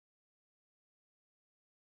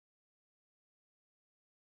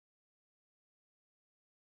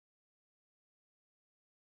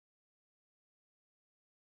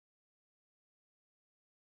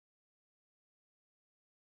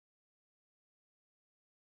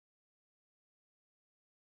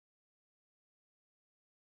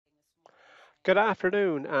Good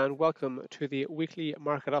afternoon and welcome to the weekly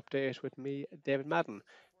market update with me, David Madden.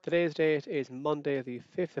 Today's date is Monday, the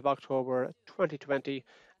 5th of October 2020,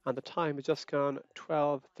 and the time has just gone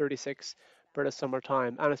 12:36 British Summer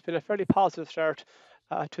Time. And it's been a fairly positive start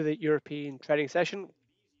to the European trading session.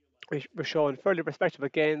 We're showing fairly respectable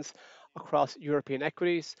gains across European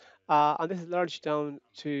equities, and this is largely down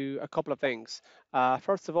to a couple of things.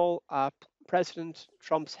 First of all, President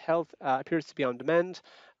Trump's health appears to be on the mend.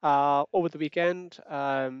 Over the weekend,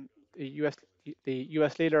 the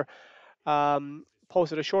U.S. leader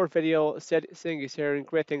posted a short video saying he's hearing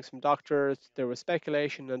great things from doctors. There was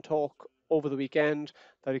speculation and talk over the weekend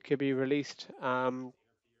that it could be released in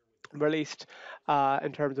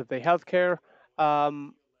terms of the healthcare.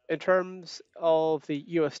 Um, in terms of the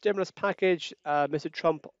US stimulus package, Mr.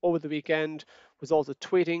 Trump over the weekend was also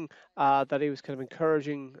tweeting that he was kind of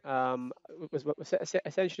encouraging, was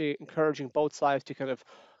essentially encouraging both sides to kind of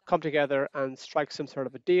come together and strike some sort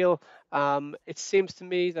of a deal. It seems to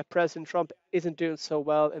me that President Trump isn't doing so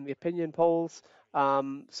well in the opinion polls.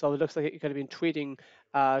 So it looks like he could have been tweeting,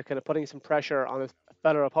 kind of putting some pressure on his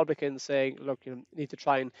fellow Republicans, saying, "Look, you need to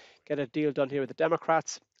try and get a deal done here with the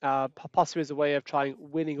Democrats, possibly as a way of trying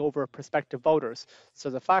winning over prospective voters." So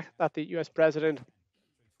the fact that the U.S. president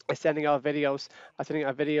is sending out videos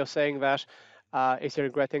saying that he's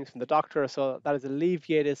hearing great things from the doctor, so that has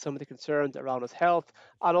alleviated some of the concerns around his health,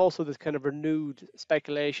 and also this kind of renewed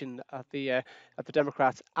speculation at the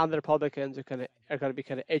Democrats and the Republicans are going to be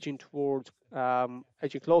kind of edging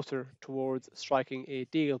closer towards striking a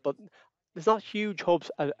deal. But there's not huge hopes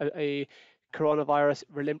a coronavirus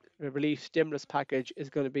relief stimulus package is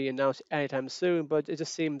going to be announced anytime soon, but it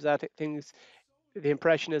just seems that the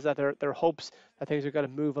impression is that there are hopes that things are going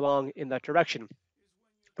to move along in that direction.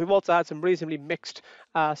 We've also had some reasonably mixed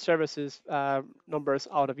services numbers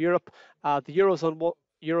out of Europe. The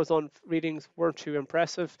Eurozone readings weren't too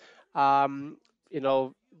impressive. Um, you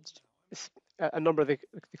know, a number of the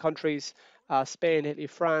countries, Spain, Italy,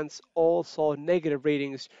 France, all saw negative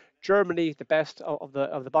readings. Germany, the best of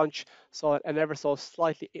the bunch, saw an ever so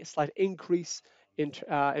slight increase in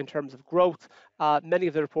terms of growth. Some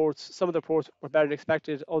of the reports were better than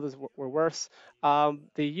expected, others were worse.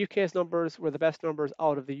 The UK's numbers were the best numbers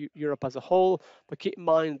out of the Europe as a whole, but keep in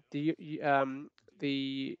mind the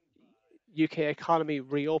UK economy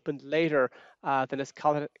reopened later than its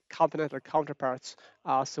continental counterparts.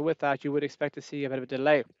 So with that, you would expect to see a bit of a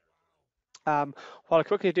delay. What I'll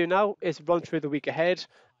quickly do now is run through the week ahead.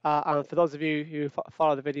 And for those of you who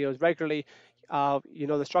follow the videos regularly, you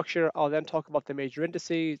know the structure. I'll then talk about the major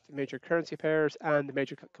indices, the major currency pairs, and the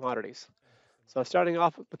major commodities. So starting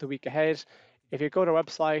off with the week ahead, if you go to our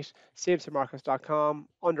website, cmcmarkets.com,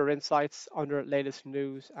 under Insights, under Latest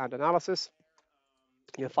News and Analysis,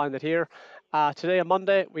 you'll find it here. Today on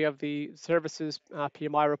Monday, we have the services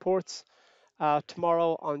PMI reports.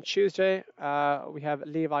 Tomorrow on Tuesday, we have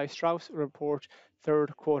Levi Strauss report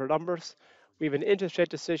third quarter numbers. We have an interest rate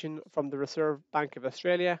decision from the Reserve Bank of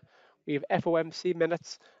Australia. We have FOMC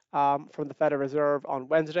minutes from the Federal Reserve on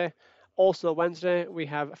Wednesday. Also Wednesday, we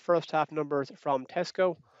have first half numbers from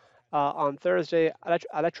Tesco. On Thursday,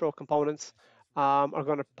 electro components are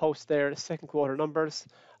going to post their second quarter numbers.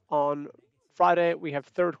 On Friday, we have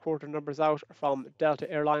third quarter numbers out from Delta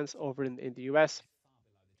Airlines over in the US.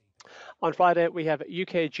 On Friday, we have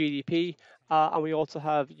UK GDP, and we also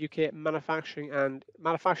have UK manufacturing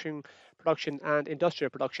production and industrial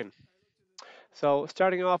production. So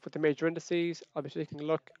starting off with the major indices, I'll be taking a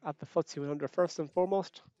look at the FTSE 100 first and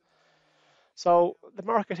foremost. So the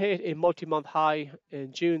market hit a multi-month high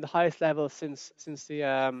in June, the highest level since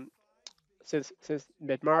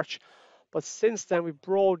mid-March. But since then, we've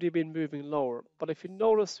broadly been moving lower. But if you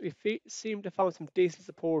notice, seem to find some decent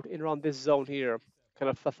support in around this zone here, kind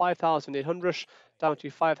of the 5,800 down to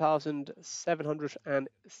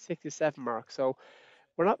 5,767 mark. So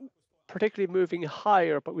we're not particularly moving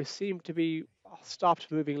higher, but we seem to be stopped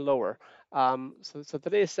moving lower. So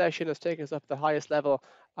today's session has taken us up to the highest level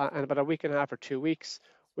in about a week and a half or 2 weeks.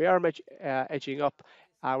 We are edging up.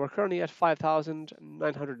 We're currently at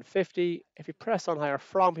 5,950. If we press on higher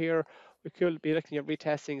from here, we could be looking at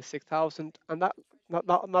retesting 6,000. And that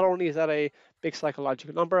not only is that a big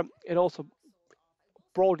psychological number, it also,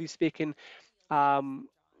 broadly speaking,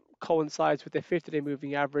 coincides with the 50-day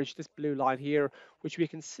moving average, this blue line here, which we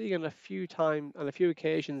can see on a few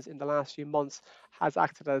occasions in the last few months has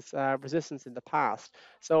acted as resistance in the past.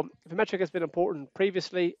 So if a metric has been important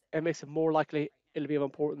previously, it makes it more likely it'll be of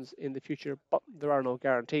importance in the future, but there are no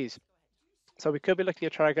guarantees. So we could be looking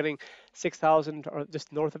at targeting 6,000 or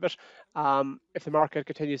just north of it. If the market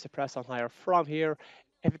continues to press on higher from here,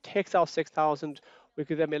 If it takes out 6,000, we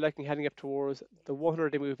could then be looking heading up towards the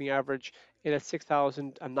 100-day moving average in at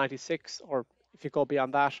 6,096, or if you go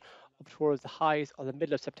beyond that, up towards the highs of the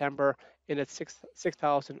middle of September in at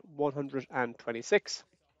 6,126.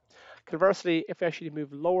 Conversely, if we actually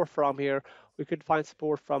move lower from here, we could find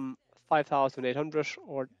support from 5,800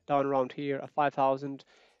 or down around here at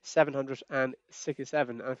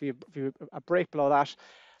 5,767. And if you a break below that,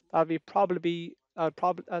 that'd be probably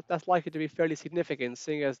that's likely to be fairly significant,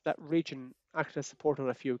 seeing as that region acted as support on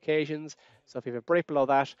a few occasions. So if you have a break below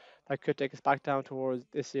that, that could take us back down towards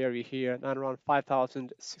this area here, and around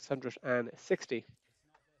 5,660.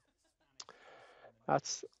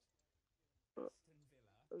 That's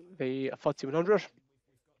the FTSE 100.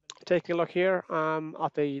 Taking a look here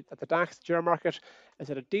at the DAX Euro market, it's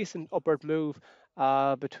had a decent upward move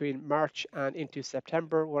between March and into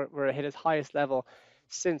September, where it hit its highest level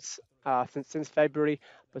since February.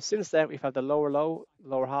 But since then, we've had the lower low,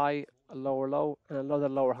 lower high, a lower low, and another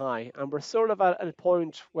lower high, and we're sort of at a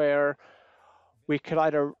point where we could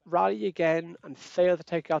either rally again and fail to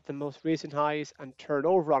take out the most recent highs and turn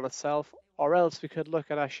over on itself, or else we could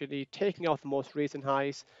look at actually taking out the most recent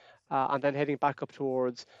highs and then heading back up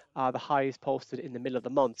towards the highs posted in the middle of the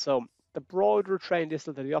month. So the broader trend is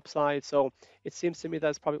still to the upside. So it seems to me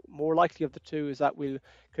that's probably more likely of the two is that we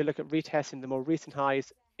could look at retesting the more recent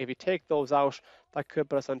highs. If you take those out, that could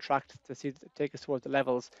put us on track to take us towards the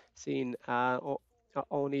levels seen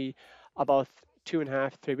only about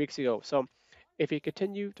 2.5, 3 weeks ago. So if you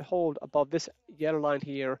continue to hold above this yellow line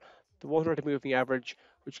here, the 100 moving average,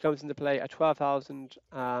 which comes into play at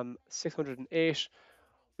 12,608,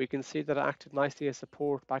 we can see that it acted nicely as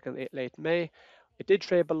support back in late May. It did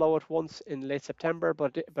trade below it once in late September,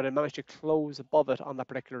 but it managed to close above it on that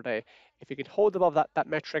particular day. If you can hold above that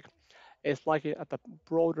metric, it's likely that the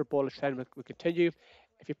broader bullish trend will continue.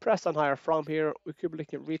 If you press on higher from here, we could be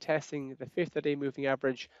looking at retesting the 50-day moving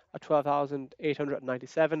average at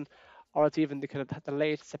 12,897, or it's even the kind of the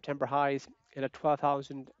late September highs in at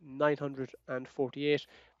 12,948. If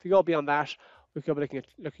we go beyond that, we could be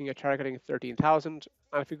looking at targeting 13,000,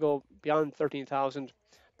 and if we go beyond 13,000,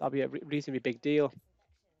 that'll be a reasonably big deal,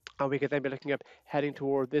 and we could then be looking at heading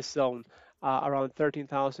toward this zone around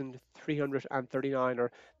 13,339,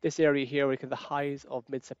 or this area here, we can the highs of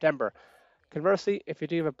mid-September. Conversely, if you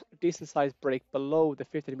do have a decent sized break below the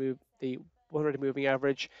 100 moving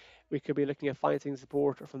average, we could be looking at finding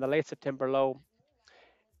support from the late September low,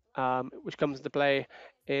 which comes into play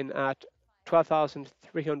in at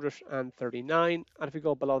 12,339. And if we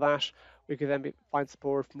go below that, we could then find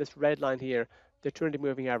support from this red line here, the 200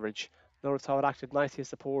 moving average. Notice how it acted nicely as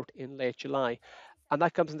support in late July. And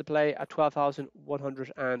that comes into play at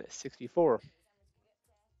 12,164.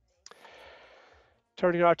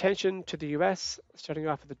 Turning our attention to the US, starting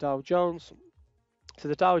off with the Dow Jones. So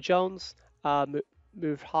the Dow Jones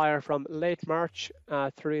moved higher from late March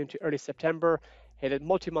through into early September, hit a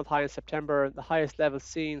multi-month high in September, the highest level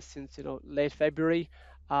seen since late February.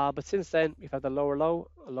 But since then, we've had the lower low,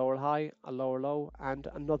 a lower high, a lower low, and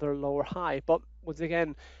another lower high. But once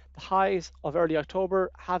again, the highs of early October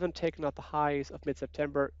haven't taken out the highs of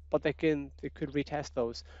mid-September, but they could retest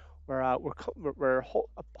those. We're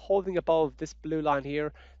holding above this blue line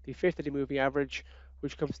here, the 50-day moving average,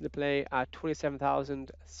 which comes into play at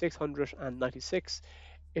 27,696.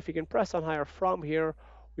 If you can press on higher from here,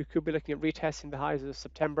 we could be looking at retesting the highs of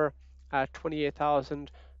September at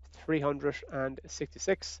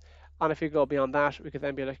 28,366. And if you go beyond that, we could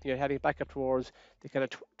then be looking at heading back up towards the kind of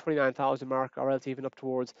 29,000 mark, or else even up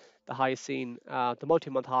towards the highs seen, the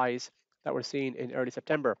multi-month highs that were seen in early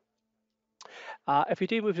September. If you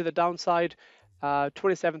do move to the downside,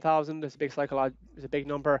 27,000 is a big is a big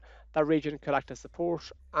number. That region could act as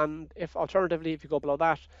support, and if alternatively, if you go below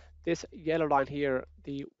that, this yellow line here,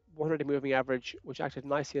 the 100-day moving average, which acted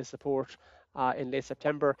nicely as support in late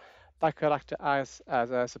September, that could act as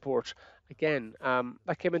a support. Again,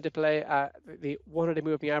 that came into play. The 100-day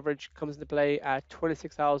moving average comes into play at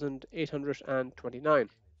 26,829.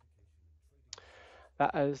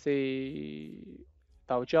 That is the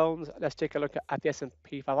Dow Jones. Let's take a look at the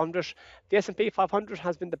S&P 500. The S&P 500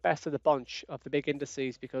 has been the best of the bunch of the big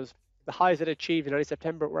indices because the highs it achieved in early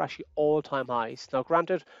September were actually all-time highs. Now,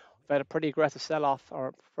 granted, we've had a pretty aggressive sell-off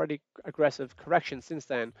or pretty aggressive correction since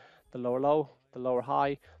then. The lower low, the lower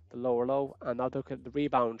high, the lower low, and now look at the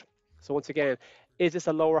rebound. So once again, is this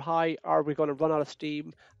a lower high? Are we going to run out of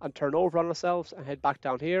steam and turn over on ourselves and head back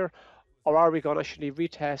down here? Or are we going to actually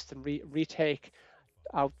retest and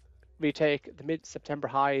retake the mid-September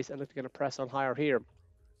highs and look going to press on higher here?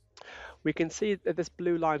 We can see that this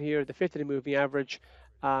blue line here, the 50-day moving average,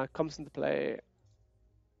 comes into play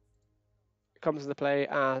comes into play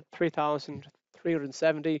at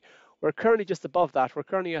 3,370. We're currently just above that. We're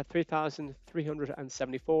currently at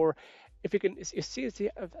 3,374. If you can, you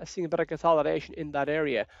seeing a bit of consolidation in that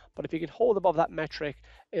area, but if you can hold above that metric,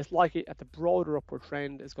 it's likely that the broader upward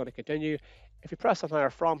trend is going to continue. If you press on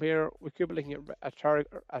higher from here, we could be looking at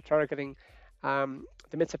targeting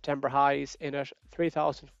the mid-September highs in at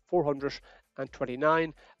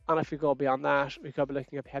 3,429, and if we go beyond that, we could be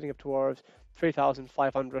looking at heading up towards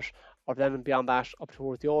 3,500, or then beyond that up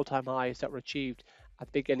towards the all-time highs that were achieved at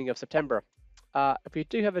the beginning of September. If we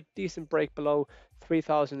do have a decent break below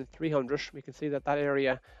 3,300, we can see that that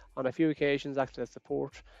area on a few occasions acted as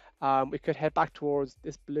support. We could head back towards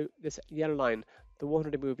this yellow line, the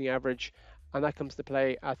 100 moving average, and that comes to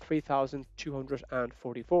play at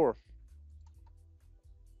 3,244.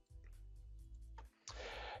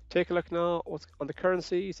 Take a look now what's on the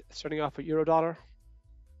currencies, starting off with euro dollar.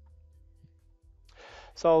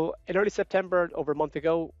 So in early September, over a month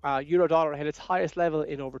ago, euro dollar hit its highest level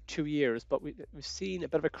in over 2 years, but we've seen a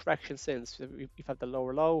bit of a correction since. We've had the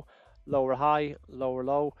lower low, lower high, lower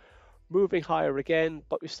low, moving higher again,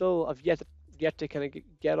 but we still have yet to kind of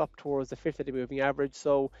get up towards the 50-day moving average.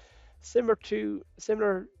 So similar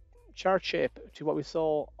chart shape to what we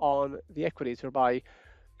saw on the equities, whereby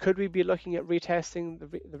could we be looking at retesting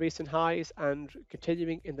the recent highs and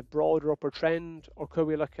continuing in the broader upward trend, or could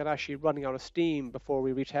we look at actually running out of steam before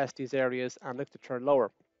we retest these areas and look to turn lower?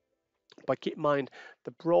 But keep in mind,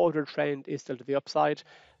 the broader trend is still to the upside.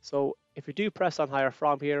 So if we do press on higher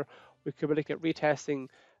from here, we could be looking at retesting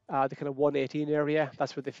the kind of 118 area.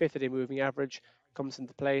 That's where the 50-day moving average comes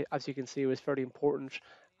into play. As you can see, it was fairly important.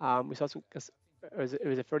 We saw it was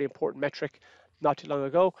a fairly important metric not too long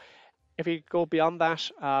ago. If we go beyond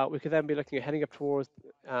that, we could then be looking at heading up towards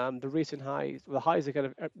the recent highs. Well, the highs are kind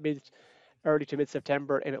of early to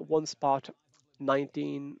mid-September in at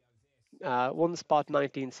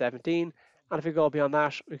 1917, and if we go beyond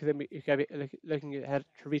that, we could then be looking ahead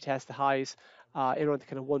to retest the highs in around the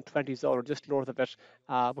kind of 120 zone or just north of it,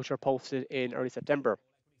 which are posted in early September.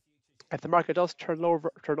 If the market does turn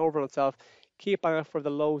over on itself, keep an eye out for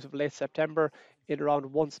the lows of late September in around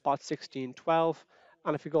 1 spot 1612.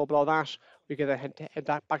 And if we go below that, we can then head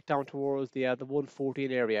back down towards the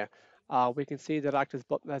 114 area. We can see that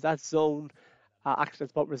that zone acted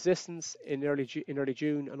as both resistance in early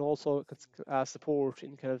June and also support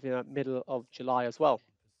in kind of middle of July as well.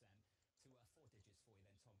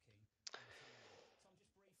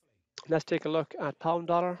 Let's take a look at pound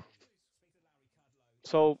dollar.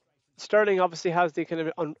 So sterling obviously has the kind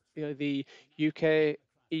of the UK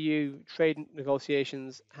EU trade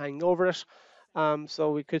negotiations hanging over it.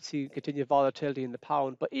 So we could see continued volatility in the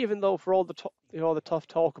pound. But even though for all the tough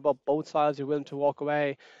talk about both sides are willing to walk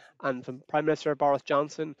away, and from Prime Minister Boris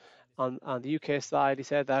Johnson on the UK side, he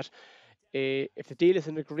said that if the deal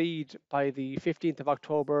isn't agreed by the 15th of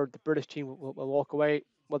October, the British team will walk away.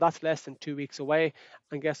 Well, that's less than 2 weeks away.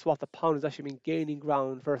 And guess what? The pound has actually been gaining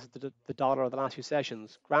ground versus the dollar the last few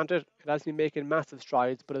sessions. Granted, it hasn't been making massive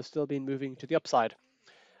strides, but it's still been moving to the upside.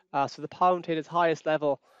 So the pound hit its highest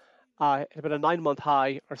level. About a 9-month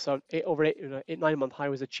high, or so, 9-month high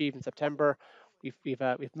was achieved in September. We've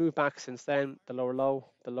moved back since then. The lower low,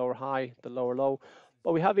 the lower high, the lower low,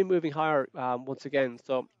 but we have been moving higher once again.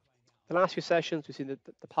 So the last few sessions, we've seen the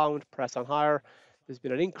pound press on higher. There's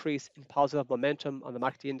been an increase in positive momentum on the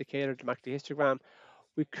MACD indicator, the MACD histogram.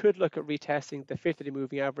 We could look at retesting the 50-day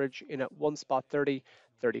moving average in at 1 spot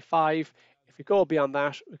 30.35. If we go beyond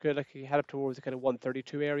that, we could head up towards the kind of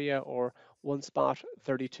 132 area or 1 spot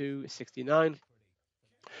 32.69.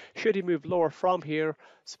 Should he move lower from here,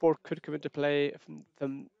 support could come into play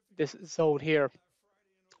from this zone here.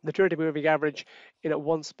 The 30 moving average in at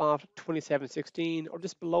 1 spot 27.16 or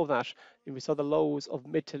just below that. And we saw the lows of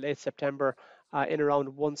mid to late September in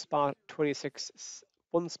around 1 spot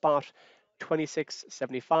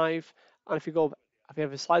 26.75. And if we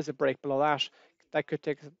have a sizable break below that, that could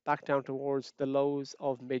take us back down towards the lows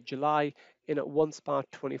of mid-July in at 1 spot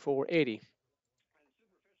 24.80.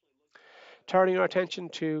 Turning our attention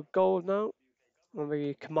to gold now on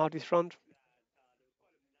the commodities front.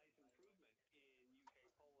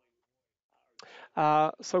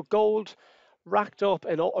 So gold racked up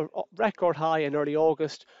a record high in early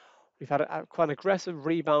August. We've had quite an aggressive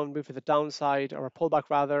rebound move to the downside, or a pullback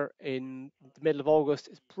rather, in the middle of August.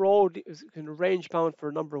 It's kind of range bound for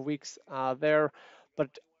a number of weeks there, but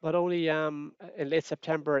only in late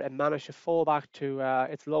September it managed to fall back to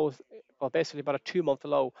its lowest, well, basically about a 2-month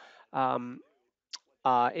low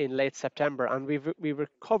in late September, and we've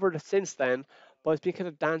recovered since then, but it's been kind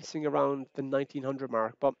of dancing around the 1900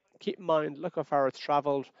 mark. But keep in mind, look how far it's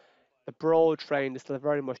traveled. the broad trend is still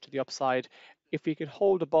very much to the upside. If we can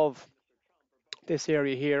hold above this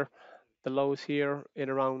area here, the lows here in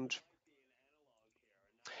around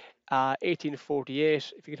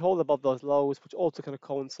 1848, if you can hold above those lows, which also kind of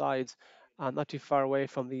coincides not too far away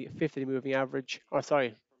from the 50-day moving average, or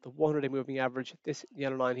sorry, the 100-day moving average, this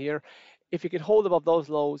yellow line here. If you can hold above those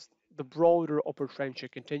lows, the broader upward trend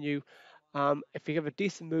should continue. If we have a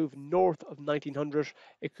decent move north of 1900,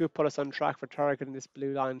 it could put us on track for targeting this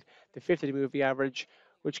blue line, the 50-day moving average,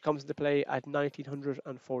 which comes into play at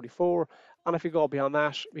 1944. And if we go beyond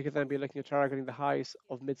that, we could then be looking at targeting the highs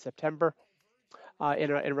of mid-September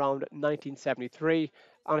in around 1973.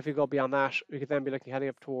 And if we go beyond that, we could then be looking heading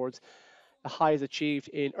up towards the highs achieved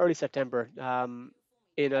in early September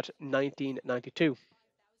in at 1992.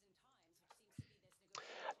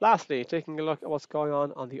 Lastly, taking a look at what's going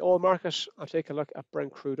on the oil market, I'll take a look at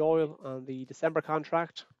Brent crude oil on the December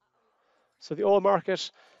contract. So the oil market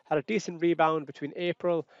had a decent rebound between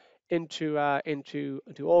April into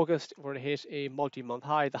August, where it hit a multi-month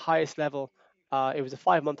high, the highest level. It was a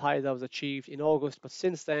 5-month high that was achieved in August, but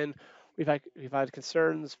since then we've had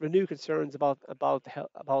renewed concerns about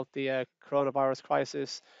the coronavirus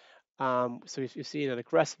crisis. So you've seen an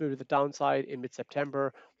aggressive move to the downside in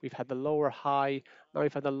mid-September. We've had the lower high, now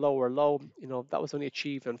we've had the lower low. That was only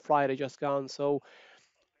achieved on Friday just gone. So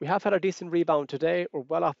we have had a decent rebound today. We're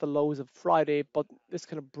well off the lows of Friday, but this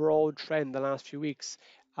kind of broad trend the last few weeks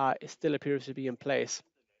it still appears to be in place.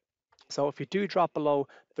 So if you do drop below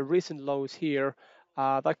the recent lows here,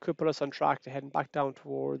 that could put us on track to heading back down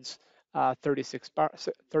towards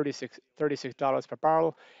 $36 per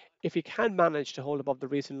barrel. If you can manage to hold above the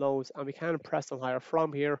recent lows and we can press on higher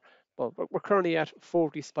from here, well, we're currently at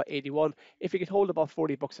 40.81. If you can hold above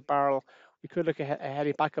 40 bucks a barrel, we could look at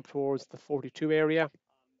heading back up towards the 42 area.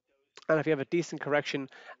 And if you have a decent correction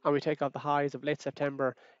and we take out the highs of late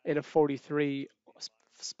September in a 43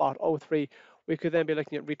 spot oh 03, we could then be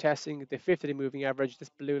looking at retesting the 50-day moving average, this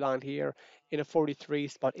blue line here, in a 43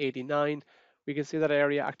 spot 89. We can see that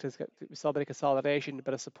area act as we saw a bit of consolidation, a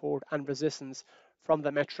bit of support and resistance from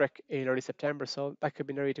the metric in early September. So that could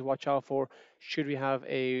be an area to watch out for should we have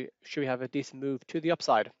a decent move to the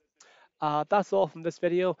upside. That's all from this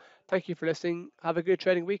video. Thank you for listening. Have a good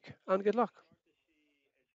trading week and good luck.